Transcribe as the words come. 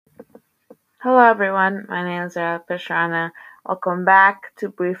Hello everyone, my name is Pastrana. Welcome back to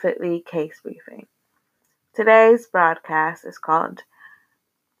Briefly Case Briefing. Today's broadcast is called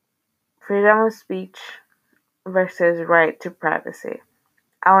Freedom of Speech versus Right to Privacy.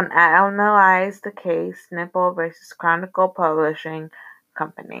 I will analyze the case Sipple versus Chronicle Publishing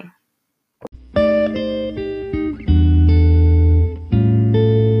Company.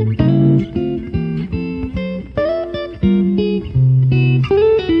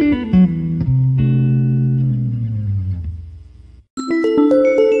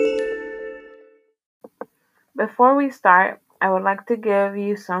 Before we start, I would like to give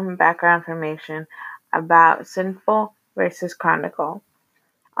you some background information about Sipple versus Chronicle.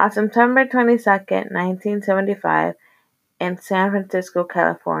 On September 22nd, 1975, in San Francisco,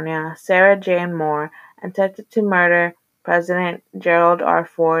 California, Sarah Jane Moore attempted to murder President Gerald R.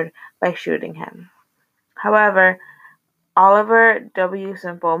 Ford by shooting him. However, Oliver W.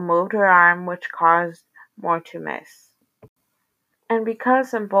 Sipple moved her arm, which caused Moore to miss. And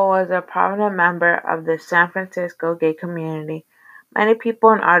because Sipple was a prominent member of the San Francisco gay community, many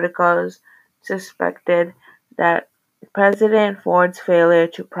people in articles suspected that President Ford's failure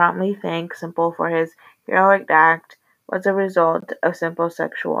to promptly thank Sipple for his heroic act was a result of Sipple's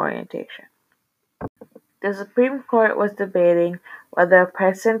sexual orientation. The Supreme Court was debating whether a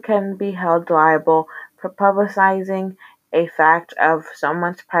person can be held liable for publicizing a fact of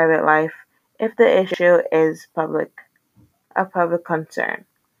someone's private life if the issue is of public concern.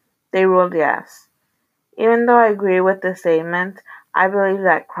 They ruled yes. Even though I agree with the statement, I believe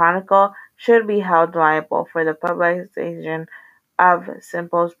that Chronicle should be held liable for the publication of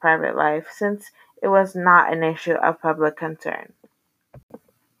Sipple's private life since it was not an issue of public concern.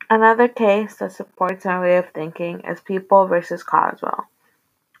 Another case that supports my way of thinking is People versus Caldwell.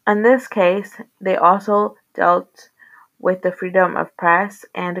 In this case, they also dealt with the freedom of press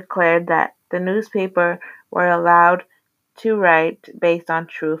and declared that the newspaper were allowed to write based on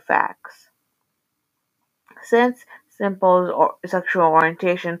true facts. Since Sipple's sexual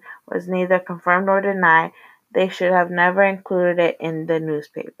orientation was neither confirmed nor denied, they should have never included it in the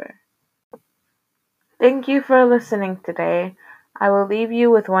newspaper. Thank you for listening today. I will leave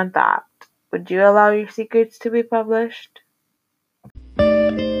you with one thought. Would you allow your secrets to be published?